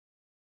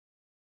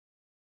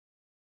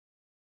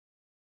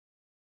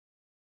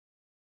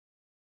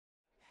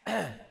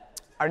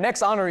Our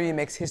next honoree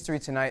makes history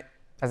tonight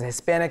as the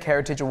Hispanic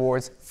Heritage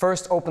Awards'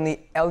 first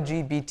openly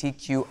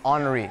LGBTQ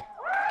honoree.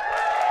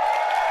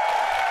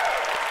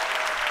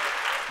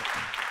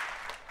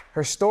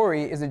 Her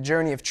story is a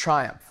journey of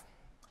triumph,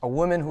 a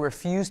woman who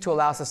refused to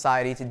allow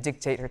society to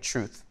dictate her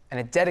truth, and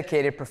a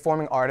dedicated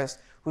performing artist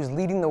who's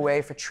leading the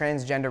way for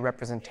transgender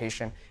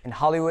representation in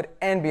Hollywood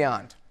and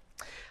beyond.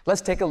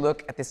 Let's take a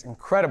look at this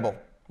incredible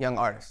young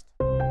artist.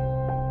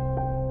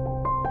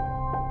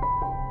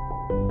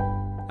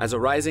 As a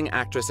rising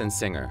actress and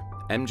singer,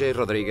 MJ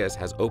Rodriguez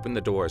has opened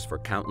the doors for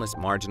countless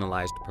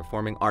marginalized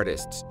performing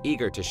artists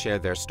eager to share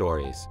their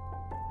stories.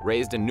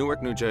 Raised in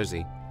Newark, New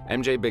Jersey,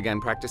 MJ began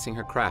practicing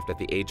her craft at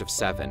the age of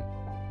 7.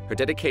 Her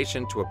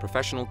dedication to a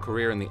professional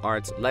career in the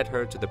arts led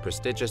her to the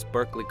prestigious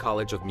Berklee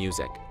College of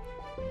Music.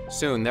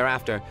 Soon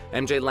thereafter,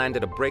 MJ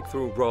landed a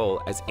breakthrough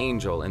role as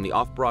Angel in the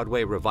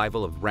off-Broadway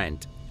revival of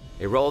Rent,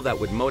 a role that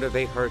would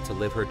motivate her to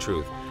live her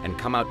truth and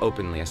come out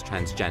openly as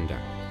transgender.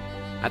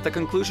 At the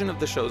conclusion of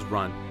the show's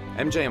run,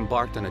 MJ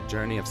embarked on a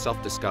journey of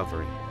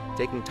self-discovery,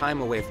 taking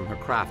time away from her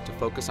craft to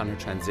focus on her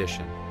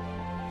transition.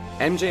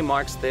 MJ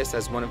marks this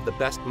as one of the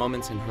best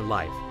moments in her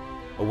life,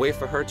 a way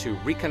for her to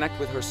reconnect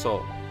with her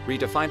soul,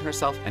 redefine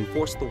herself, and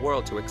force the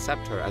world to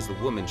accept her as the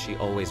woman she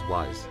always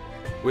was.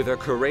 With her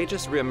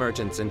courageous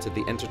reemergence into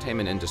the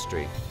entertainment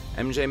industry,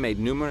 MJ made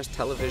numerous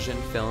television,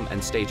 film,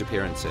 and stage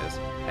appearances,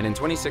 and in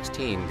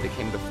 2016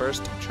 became the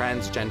first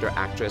transgender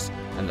actress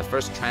and the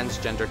first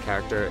transgender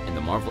character in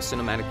the Marvel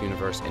Cinematic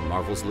Universe in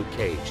Marvel's Luke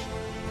Cage.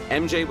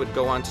 MJ would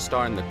go on to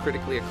star in the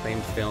critically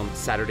acclaimed film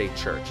Saturday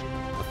Church,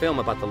 a film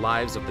about the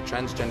lives of the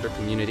transgender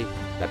community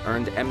that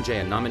earned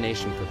MJ a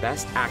nomination for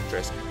Best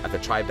Actress at the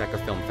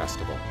Tribeca Film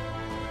Festival.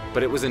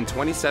 But it was in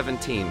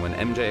 2017 when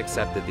MJ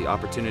accepted the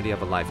opportunity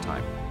of a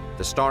lifetime,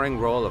 the starring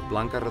role of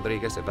Blanca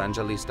Rodriguez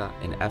Evangelista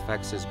in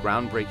FX's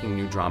groundbreaking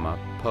new drama,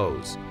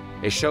 Pose,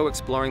 a show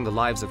exploring the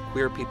lives of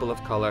queer people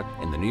of color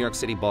in the New York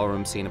City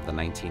ballroom scene of the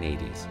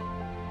 1980s.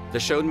 The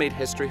show made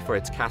history for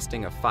its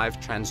casting of 5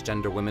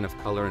 transgender women of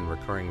color in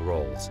recurring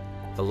roles,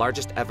 the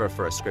largest ever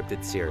for a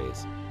scripted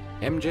series.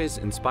 MJ's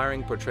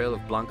inspiring portrayal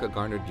of Blanca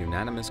garnered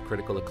unanimous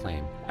critical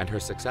acclaim, and her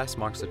success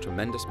marks a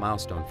tremendous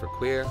milestone for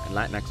queer and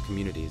Latinx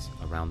communities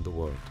around the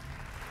world.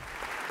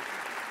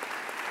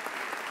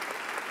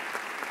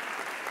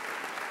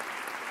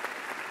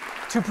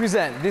 To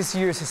present this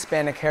year's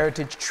Hispanic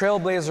Heritage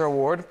Trailblazer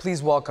Award,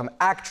 please welcome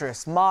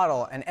actress,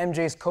 model, and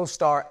MJ's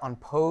co-star on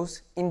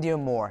Pose, India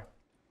Moore.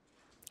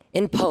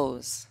 In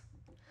Pose,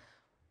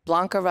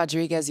 Blanca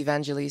Rodriguez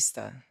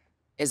Evangelista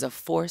is a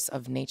force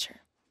of nature.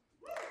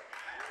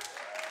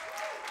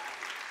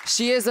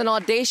 She is an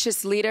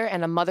audacious leader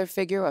and a mother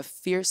figure, a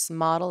fierce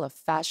model of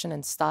fashion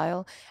and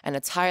style, and a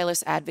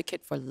tireless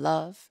advocate for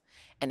love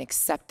and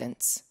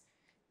acceptance.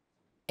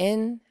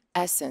 In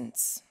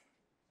essence,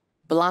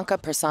 Blanca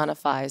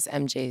personifies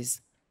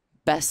MJ's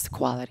best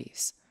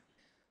qualities.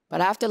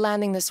 But after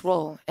landing this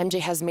role,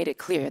 MJ has made it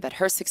clear that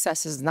her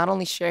success is not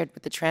only shared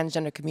with the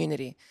transgender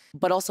community,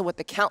 but also with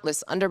the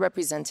countless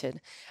underrepresented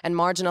and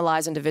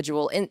marginalized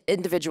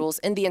individuals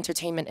in the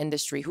entertainment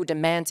industry who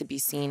demand to be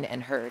seen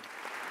and heard.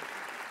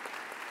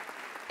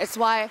 It's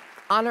why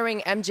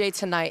honoring MJ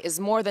tonight is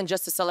more than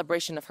just a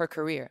celebration of her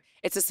career.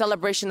 It's a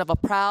celebration of a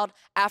proud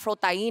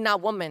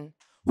Afro-Taína woman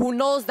who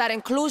knows that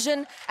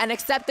inclusion and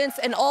acceptance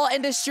in all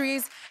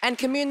industries and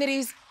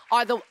communities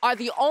are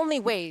the only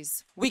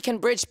ways we can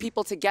bridge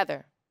people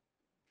together.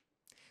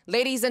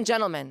 Ladies and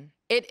gentlemen,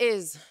 it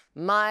is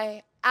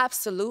my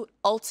absolute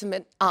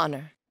ultimate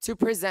honor to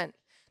present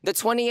the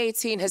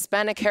 2018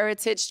 Hispanic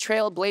Heritage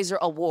Trailblazer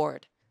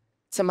Award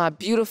to my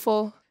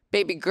beautiful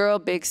baby girl,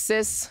 big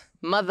sis,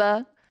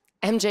 mother,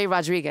 MJ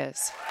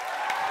Rodriguez.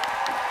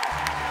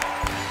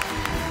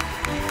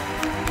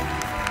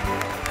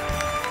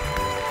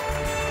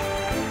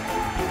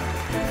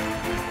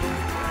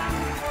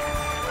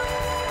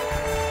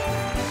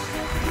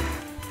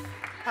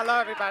 Hello,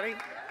 everybody.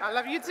 I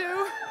love you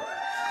too.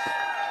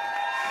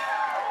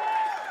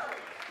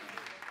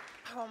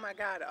 Oh my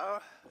God.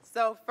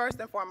 So first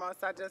and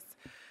foremost, I just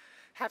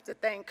have to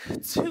thank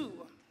 2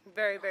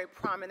 very, very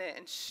prominent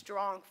and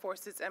strong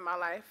forces in my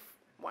life.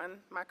 One,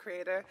 my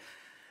creator,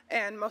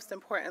 and most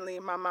importantly,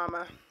 my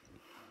mama.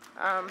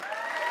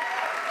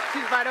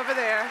 She's right over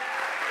there.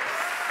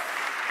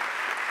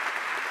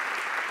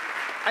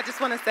 I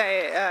just want to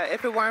say,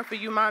 if it weren't for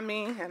you,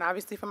 mommy, and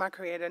obviously for my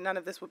creator, none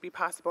of this would be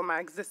possible. My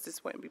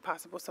existence wouldn't be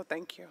possible, so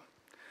thank you.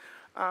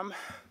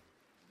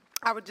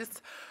 I would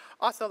just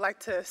also like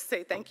to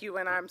say thank you,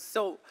 and I'm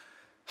so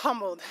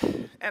humbled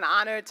and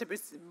honored to be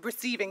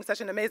receiving such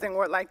an amazing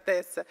award like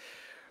this.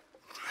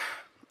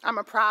 I'm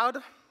a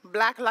proud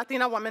Black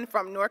Latina woman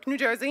from Newark, New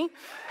Jersey.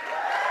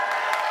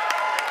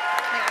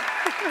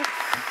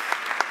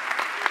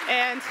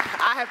 And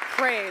I have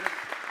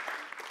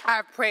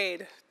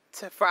prayed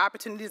for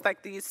opportunities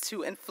like these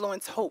to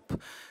influence hope,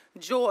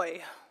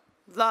 joy,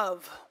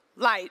 love,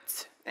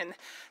 light, and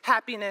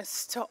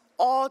happiness to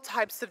all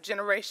types of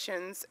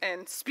generations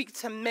and speak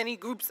to many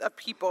groups of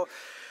people.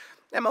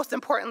 and most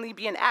importantly,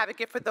 be an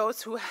advocate for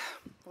those who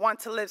want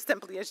to live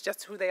simply as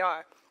just who they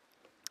are.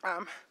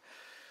 I'm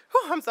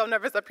so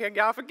nervous up here,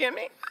 y'all, forgive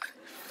me.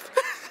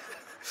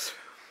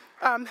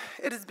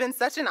 It has been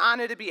such an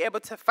honor to be able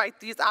to fight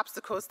these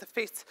obstacles that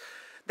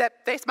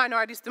face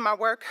minorities through my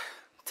work.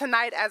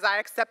 Tonight, as I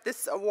accept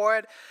this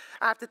award,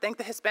 I have to thank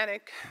the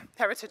Hispanic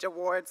Heritage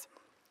Awards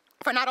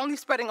for not only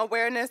spreading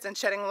awareness and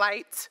shedding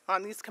light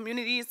on these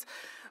communities,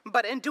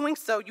 but in doing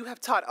so, you have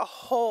taught a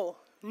whole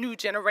new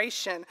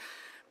generation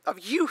of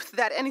youth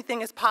that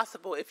anything is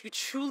possible if you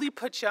truly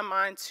put your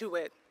mind to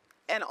it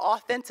and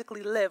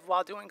authentically live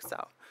while doing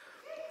so.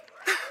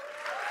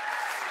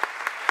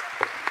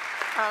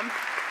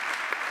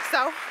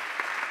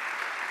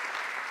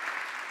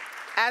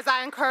 As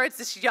I encourage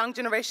this young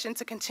generation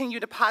to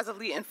continue to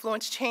positively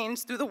influence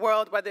change through the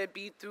world, whether it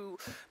be through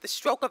the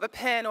stroke of a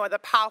pen or the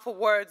powerful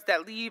words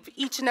that leave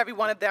each and every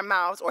one of their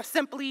mouths, or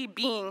simply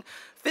being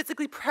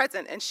physically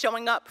present and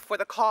showing up for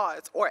the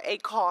cause or a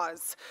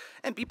cause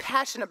and be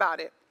passionate about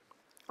it,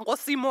 we'll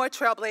see more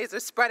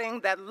trailblazers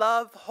spreading that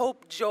love,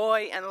 hope,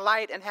 joy, and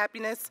light and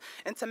happiness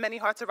into many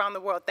hearts around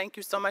the world. Thank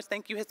you so much.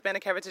 Thank you,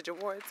 Hispanic Heritage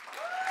Awards.